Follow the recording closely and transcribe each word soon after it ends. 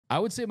I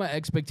would say my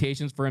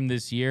expectations for him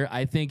this year,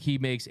 I think he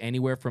makes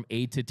anywhere from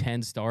 8 to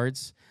 10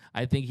 starts.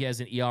 I think he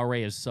has an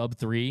ERA of sub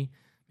 3,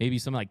 maybe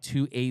something like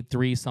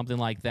 2.83, something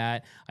like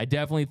that. I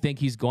definitely think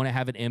he's going to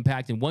have an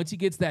impact. And once he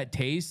gets that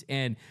taste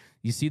and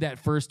you see that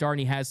first start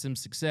and he has some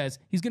success,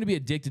 he's going to be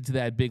addicted to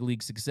that big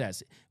league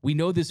success. We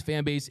know this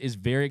fan base is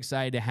very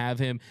excited to have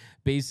him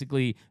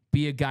basically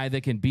be a guy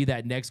that can be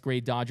that next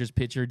great Dodgers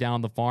pitcher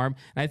down the farm.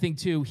 And I think,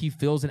 too, he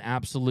fills an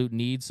absolute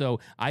need. So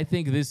I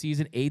think this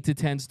season, 8 to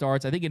 10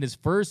 starts. I think in his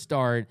first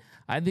start,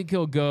 I think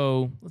he'll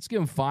go, let's give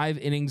him 5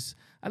 innings.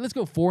 Let's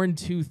go 4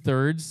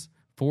 2/3.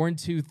 4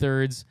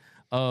 2/3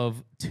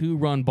 of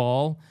 2-run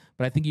ball.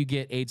 But I think you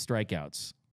get 8 strikeouts.